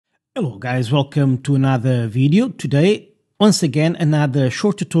Hello guys, welcome to another video. Today, once again, another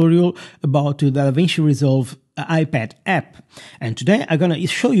short tutorial about the DaVinci Resolve iPad app. And today I'm gonna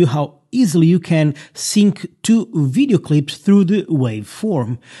show you how easily you can sync two video clips through the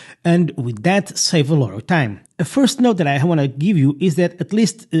waveform, and with that save a lot of time. A first note that I want to give you is that at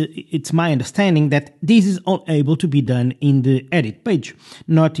least it's my understanding that this is all able to be done in the edit page,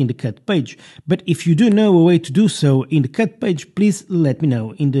 not in the cut page. But if you do know a way to do so in the cut page, please let me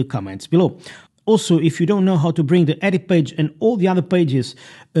know in the comments below. Also, if you don't know how to bring the edit page and all the other pages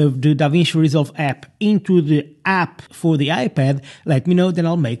of the DaVinci Resolve app into the app for the iPad, let me know, then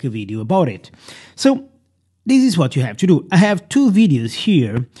I'll make a video about it. So this is what you have to do. I have two videos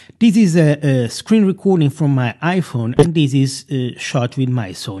here. This is a screen recording from my iPhone, and this is shot with my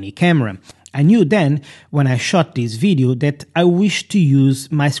Sony camera. I knew then, when I shot this video, that I wished to use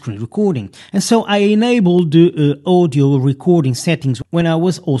my screen recording. And so I enabled the audio recording settings when I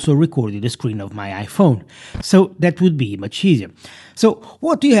was also recording the screen of my iPhone. So that would be much easier. So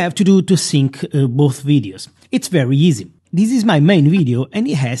what do you have to do to sync both videos? It's very easy. This is my main video and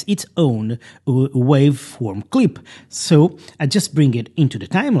it has its own waveform clip. So I just bring it into the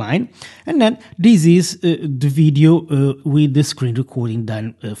timeline, and then this is the video with the screen recording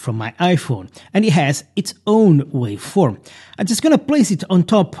done from my iPhone, and it has its own waveform. I'm just gonna place it on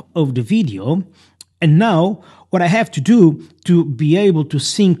top of the video, and now what I have to do to be able to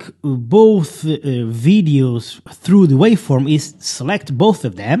sync both videos through the waveform is select both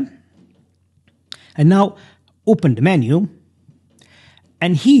of them, and now open the menu,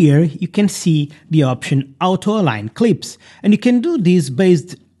 and here you can see the option Auto Align Clips, and you can do this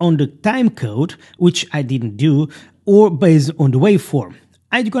based on the time code, which I didn't do, or based on the waveform.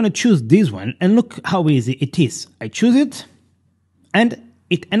 I'm gonna choose this one, and look how easy it is. I choose it and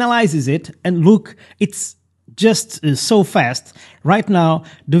it analyzes it, and look, it's just so fast. Right now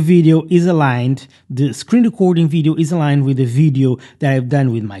the video is aligned, the screen recording video is aligned with the video that I've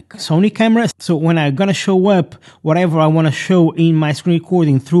done with my Sony camera. So when I'm gonna show up whatever I want to show in my screen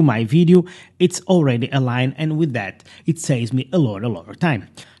recording through my video, it's already aligned, and with that it saves me a lot of time.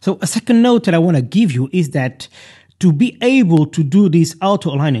 So a second note that I want to give you is that to be able to do these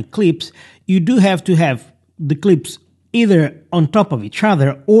auto aligning clips, you do have to have the clips either on top of each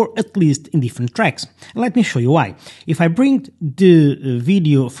other or at least in different tracks. Let me show you why. If I bring the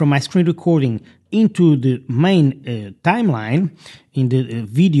video from my screen recording into the main timeline in the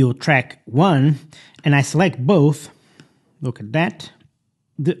video track 1, and I select both, look at that,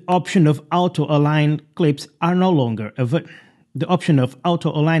 the option of auto align clips are no longer available. The option of auto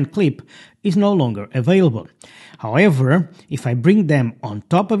align clip is no longer available. However, if I bring them on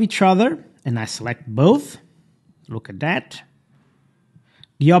top of each other and I select both, look at that,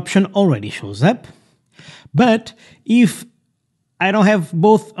 the option already shows up. But if I don't have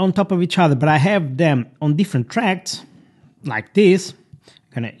both on top of each other, but I have them on different tracks, like this,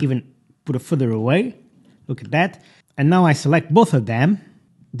 I'm gonna even put it further away, look at that, and now I select both of them,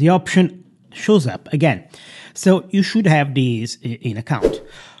 the option shows up again. So you should have these in account.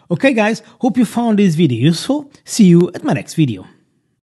 Okay guys, hope you found this video useful. See you at my next video.